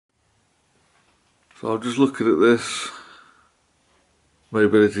So I'm just looking at this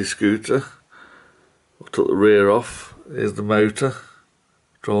mobility scooter. I took the rear off. Here's the motor,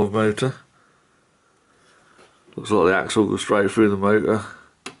 drive motor. Looks like the axle goes straight through the motor.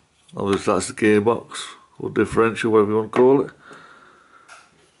 Obviously that's the gearbox, or differential, whatever you want to call it.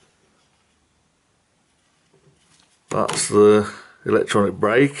 That's the electronic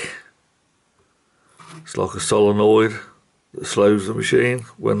brake. It's like a solenoid that slows the machine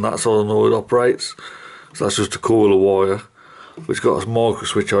when that solenoid operates. So that's just a coil of wire, which got a micro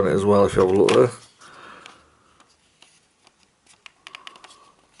switch on it as well if you have a look there.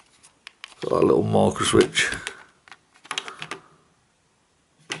 Got that little micro switch.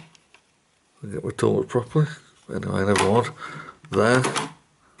 Get my torque properly. Anyway, never mind. There.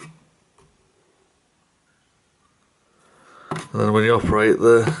 And then when you operate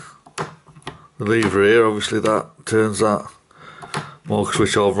the lever here, obviously that turns that micro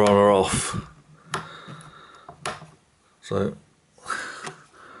switch over on or off. So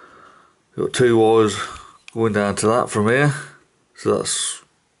you've got two wires going down to that from here. So that's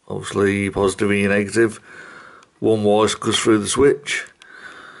obviously positive and your negative. One wire goes through the switch,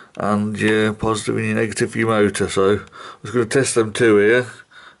 and your positive and your negative for your motor. So I'm just going to test them two here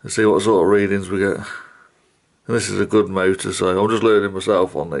and see what sort of readings we get. And this is a good motor, so I'm just learning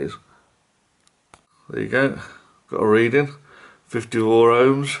myself on these. There you go, got a reading, 54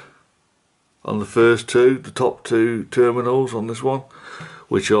 ohms on the first two, the top two terminals on this one,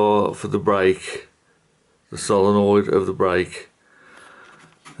 which are for the brake, the solenoid of the brake.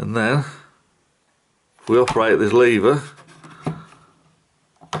 And then, if we operate this lever,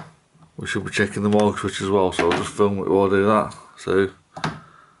 we should be checking the micro switch as well, so I'll just film it while I do that. So,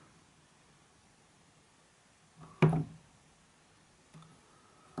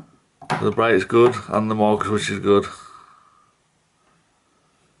 the brake's good and the micro switch is good.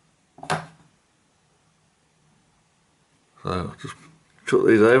 So just chuck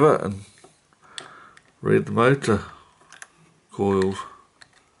these over and read the motor coils.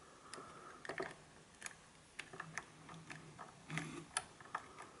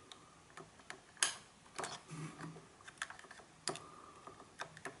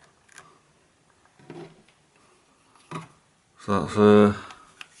 So that's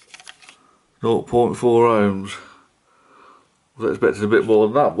 0.4 ohms. I was expecting a bit more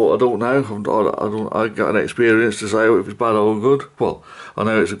than that, but I don't know. I ain't got an experience to say if it's bad or good. Well, I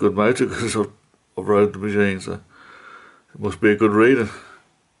know it's a good motor because I've rode the machine, so it must be a good reading.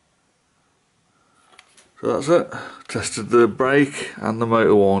 So that's it. Tested the brake and the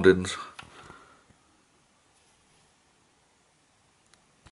motor windings.